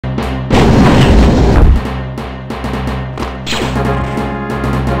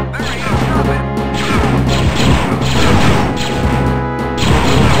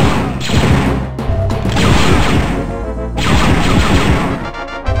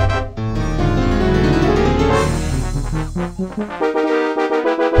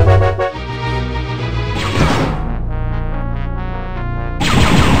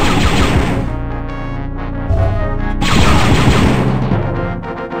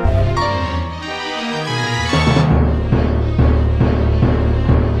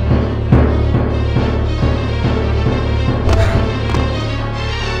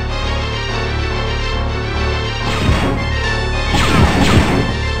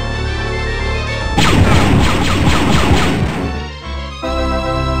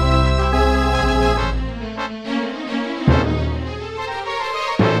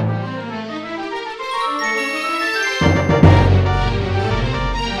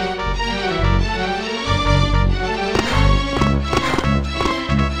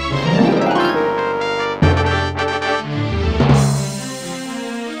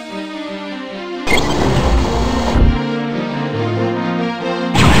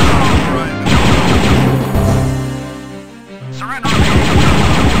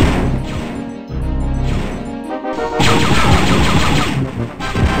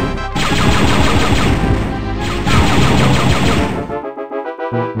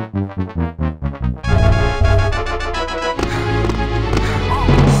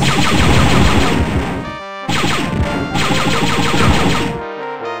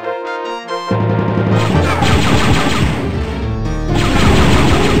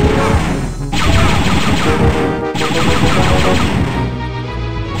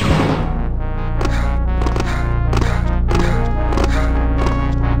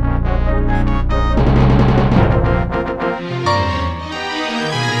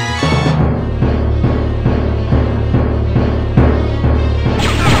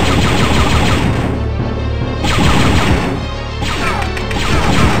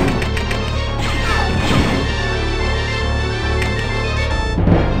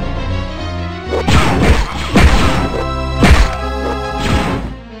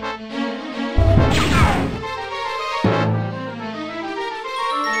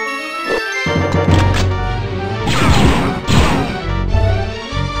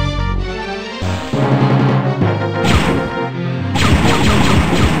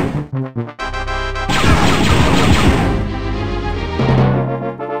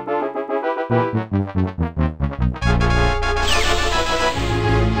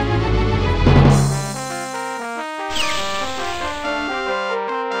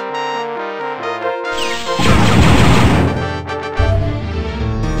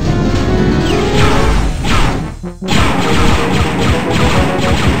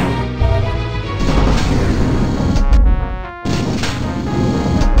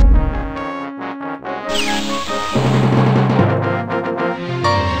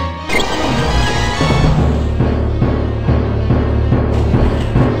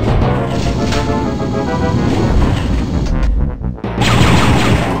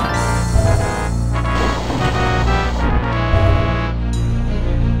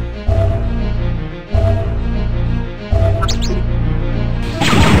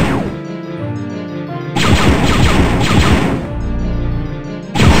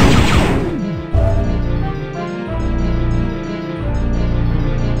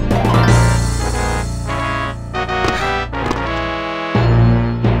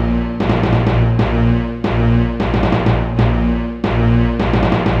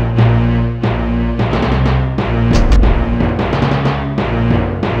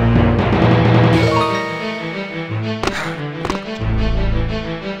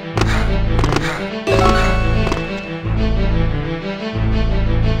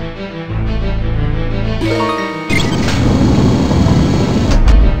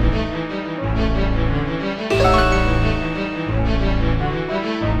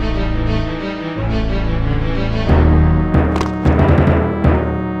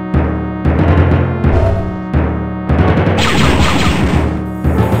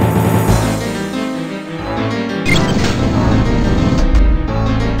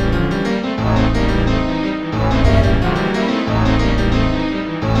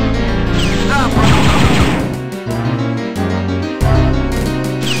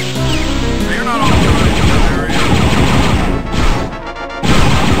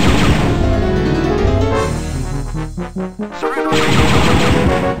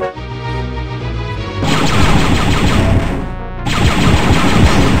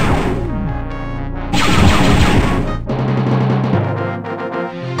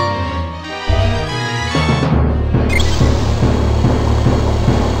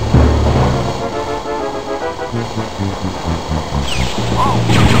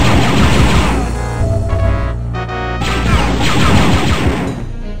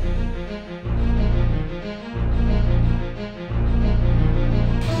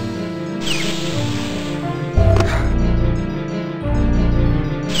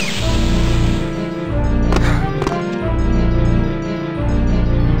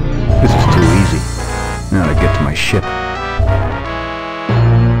ship.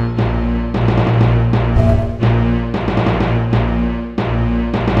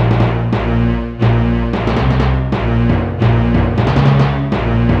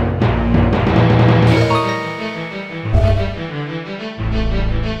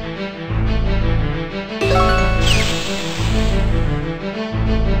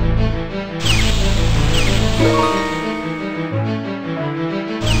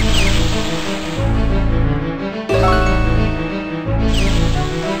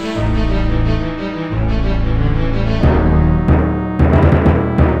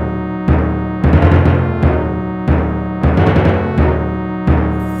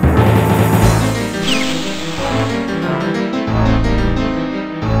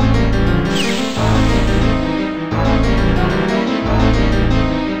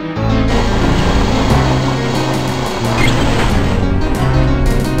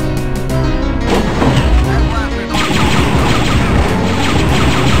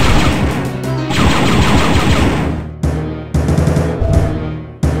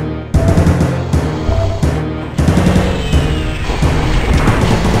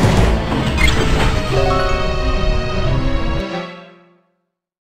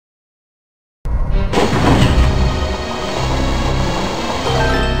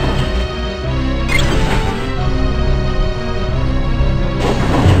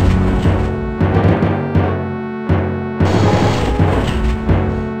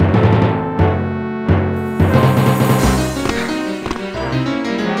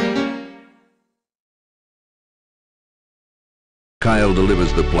 Kyle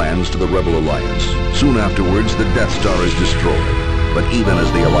delivers the plans to the Rebel Alliance. Soon afterwards, the Death Star is destroyed. But even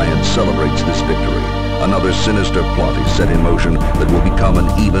as the Alliance celebrates this victory, another sinister plot is set in motion that will become an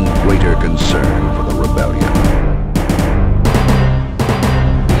even greater concern for the Rebellion.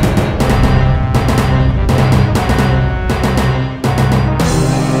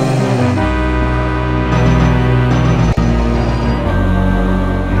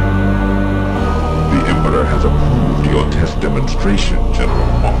 Demonstration, General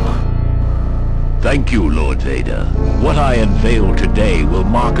Monk. Thank you, Lord Vader. What I unveil today will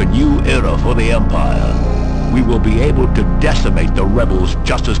mark a new era for the Empire. We will be able to decimate the rebels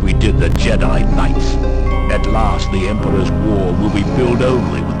just as we did the Jedi Knights. At last, the Emperor's war will be filled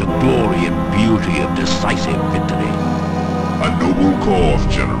only with the glory and beauty of decisive victory. A noble cause,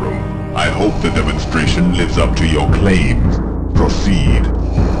 General. I hope the demonstration lives up to your claims. Proceed.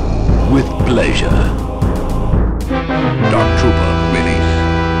 With pleasure. Dark Trooper, release.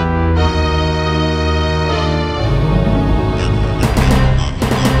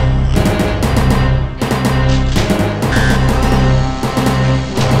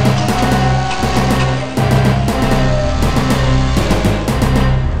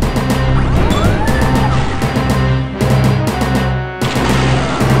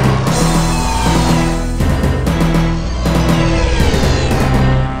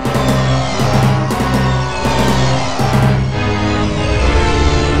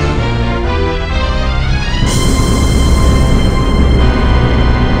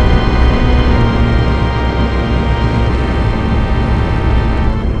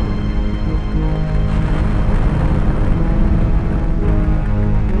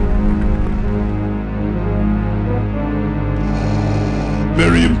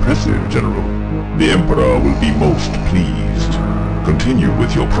 Very impressive, General. The Emperor will be most pleased. Continue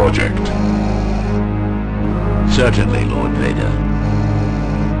with your project. Certainly, Lord Vader.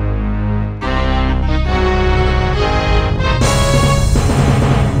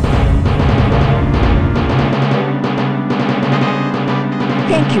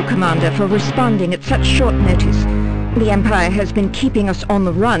 Thank you, Commander, for responding at such short notice. The Empire has been keeping us on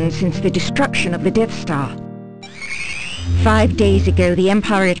the run since the destruction of the Death Star. 5 days ago, the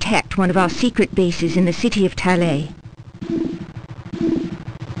Empire attacked one of our secret bases in the city of Talay.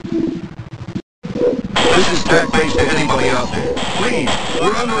 This is Tech Base to anybody out there. Please,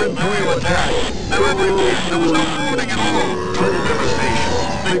 we're under Imperial attack. There was no warning at all. Total devastation.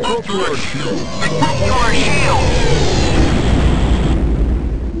 They broke through our shield. They broke through our shield!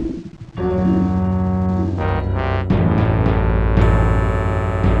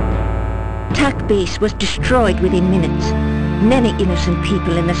 Attack base was destroyed within minutes. Many innocent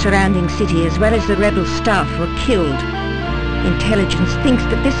people in the surrounding city as well as the rebel staff were killed. Intelligence thinks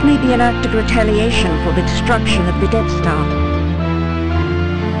that this may be an act of retaliation for the destruction of the Death Star.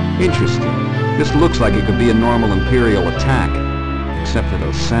 Interesting. This looks like it could be a normal Imperial attack, except for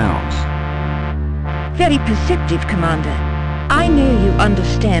those sounds. Very perceptive, Commander. I know you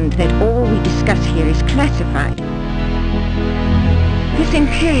understand that all we discuss here is classified. This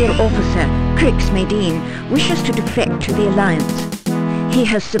Imperial officer, Crix Medine, wishes to defect to the Alliance. He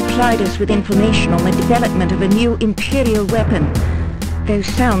has supplied us with information on the development of a new Imperial weapon. Those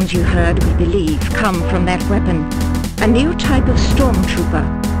sounds you heard, we believe, come from that weapon. A new type of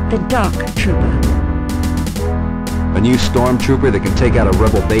stormtrooper, the Dark Trooper. A new stormtrooper that can take out a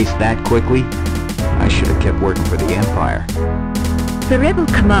rebel base that quickly? I should have kept working for the Empire. The Rebel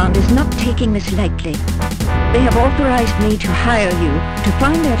Command is not taking this lightly. They have authorized me to hire you to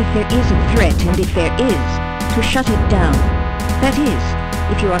find out if there is a threat, and if there is, to shut it down. That is,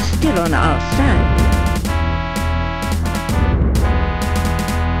 if you are still on our side.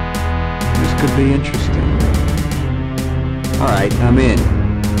 This could be interesting. Alright, I'm in.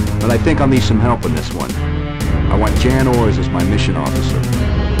 But I think I'll need some help in this one. I want Jan Ors as my mission officer.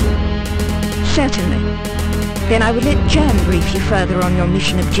 Certainly. Then I will let Jan brief you further on your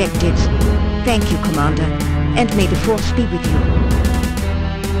mission objectives. Thank you, Commander, and may the Force be with you.